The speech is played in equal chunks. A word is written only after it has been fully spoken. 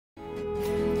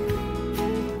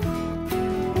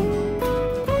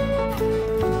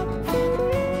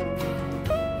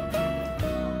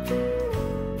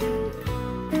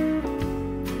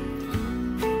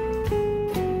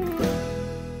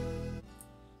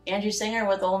Angie Senger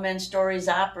with Old Men Stories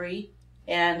Opry,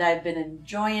 and I've been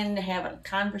enjoying having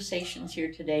conversations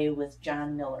here today with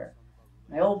John Miller,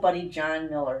 my old buddy John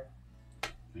Miller.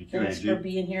 Thank you, Thanks Angie. for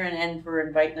being here and for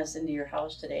inviting us into your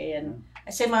house today. And I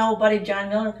say my old buddy John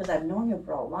Miller because I've known you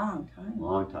for a long time.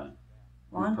 Long time.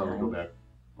 Long probably time. go back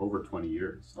over 20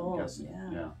 years, I'm guessing.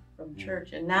 Yeah. From Yeah.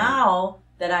 church. And now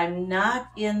that I'm not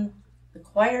in the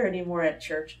choir anymore at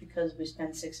church because we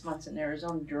spent 6 months in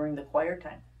Arizona during the choir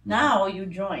time. Now you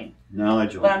join. Now I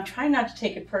join. But I'm trying not to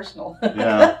take it personal.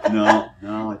 Yeah,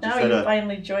 no. I just Now had you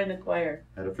finally joined the choir.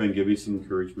 had a friend give me some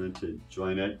encouragement to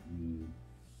join it. And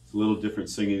it's a little different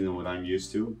singing than what I'm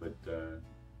used to, but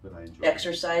I enjoy it.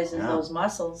 Exercises those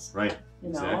muscles. Right, You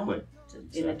exactly. know,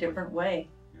 in a different way.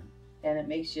 Yeah. And it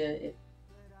makes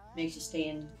you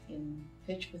stay in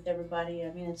pitch with everybody.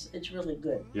 I mean, it's really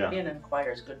good. Yeah. Being in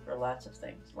choir is good for lots of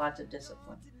things, lots of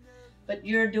discipline. But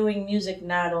you're doing music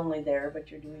not only there,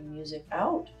 but you're doing music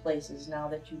out places now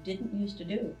that you didn't used to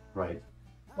do. Right.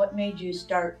 What made you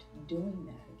start doing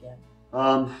that again?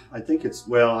 I think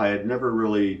I had never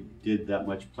really did that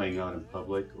much playing out in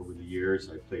public over the years.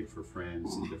 I played for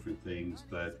friends and different things,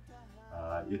 but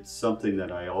it's something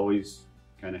that I always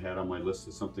kind of had on my list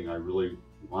as something I really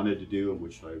wanted to do and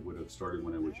wish I would have started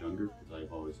when I was younger, because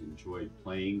I've always enjoyed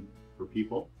playing for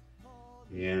people.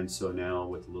 And so now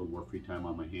with a little more free time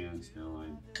on my hands, now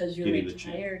I'm Because you're getting the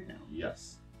retired chance. now.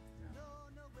 Yes.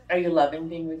 Are you loving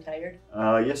being retired?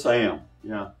 Yes, I am.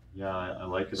 Yeah, I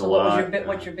like it a So lot.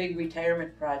 what's your big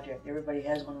retirement project? Everybody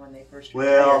has one when they first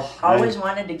Well, retire. Always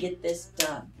wanted to get this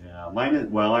done. Yeah, mine is,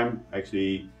 well, I'm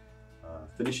actually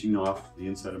finishing off the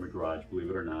inside of my garage, believe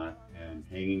it or not, and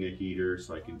hanging a heater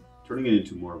so I can, turning it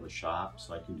into more of a shop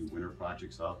so I can do winter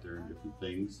projects out there and different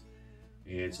things.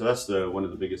 And so that's one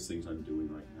of the biggest things I'm doing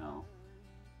right now.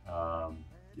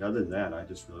 Other than that, I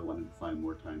just really wanted to find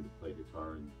more time to play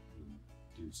guitar and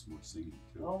do some more singing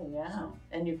too. Oh yeah, So,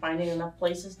 and you're finding enough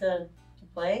places to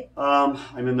play?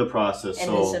 I'm in the process. And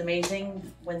so it's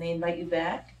amazing when they invite you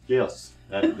back? yes,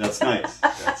 that's nice.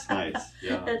 That's nice.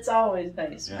 Yeah. It's always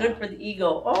nice. Yeah. Good for the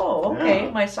ego. Oh, okay,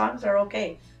 Yeah. my songs are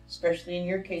okay. Especially in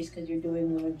your case, because you're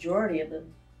doing the majority of the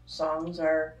songs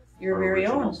are your very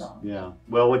own originals. songs. Yeah.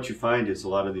 Well, what you find is a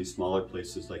lot of these smaller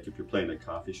places, like if you're playing at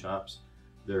coffee shops,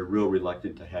 they're real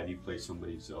reluctant to have you play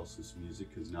somebody else's music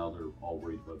because now they're all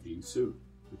worried about being sued,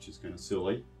 which is kind of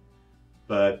silly.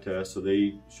 But so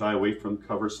they shy away from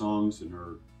cover songs and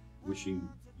are wishing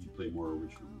you play more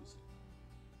original music.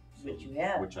 So, Which you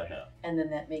have. Which I have. And then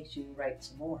that makes you write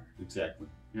some more. Exactly.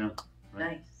 Yeah.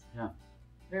 Right. Nice. Yeah.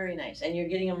 Very nice. And you're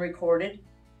getting them recorded?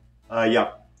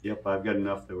 Yep, I've got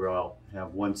enough that I'll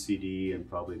have one CD and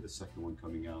probably the second one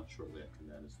coming out shortly after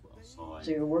that as well. So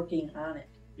you're working on it.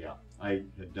 Yeah, I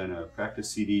had done a practice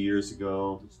CD years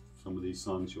ago. Some of these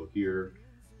songs you'll hear,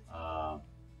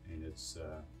 and it's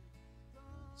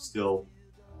still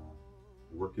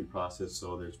a work in process.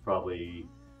 So there's probably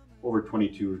over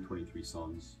 22 or 23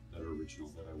 songs that are original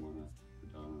that I want to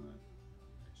put down on an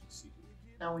actual CD.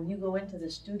 Now, when you go into the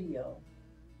studio,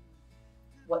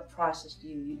 what process do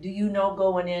you know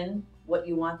going in what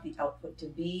you want the output to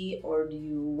be, or do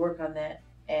you work on that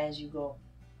as you go?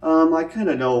 I kind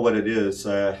of know what it is,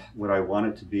 what I want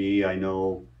it to be. I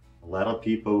know a lot of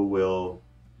people will,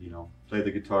 play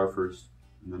the guitar first,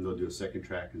 and then they'll do a second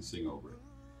track and sing over it.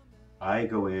 I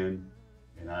go in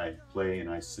and I play and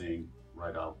I sing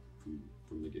right out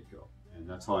from the get-go, and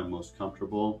that's how I'm most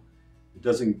comfortable. It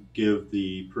doesn't give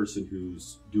the person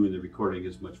who's doing the recording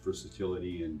as much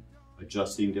versatility in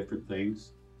adjusting different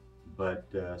things, but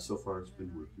so far it's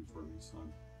been working for me, so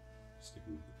I'm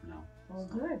sticking with it for now. Well,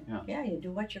 good. Yeah. You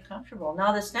do what you're comfortable.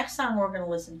 Now, this next song we're going to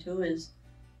listen to is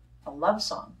a love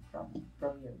song from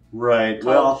you. Right.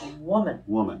 Called Well,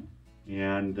 Woman.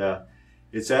 And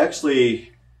it's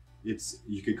actually,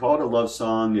 you could call it a love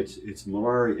song. It's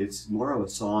more of a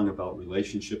song about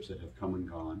relationships that have come and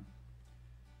gone.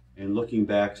 And looking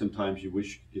back, sometimes you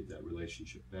wish you could get that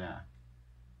relationship back,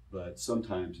 but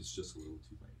sometimes it's just a little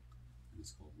too late. And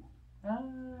it's called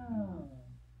Woman. Oh.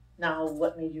 Now,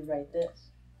 what made you write this?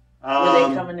 Were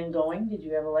they coming and going? Did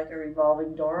you have a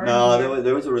revolving door? No,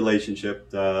 there was a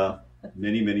relationship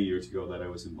many years ago that I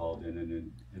was involved in,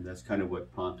 and that's kind of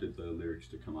what prompted the lyrics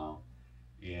to come out.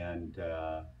 And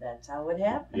that's how it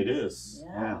happened. It is,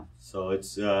 yeah. So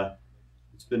it's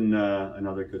been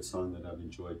another good song that I've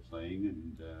enjoyed playing,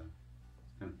 and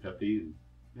it's kind of peppy. And,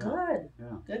 Good.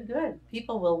 Yeah. Good.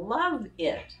 People will love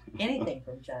it. Anything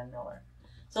from John Miller.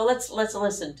 So let's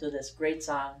listen to this great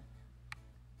song.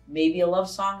 Maybe a love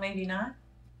song, maybe not.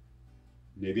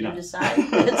 Maybe You not. decide.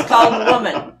 It's called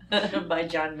Woman by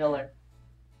John Miller.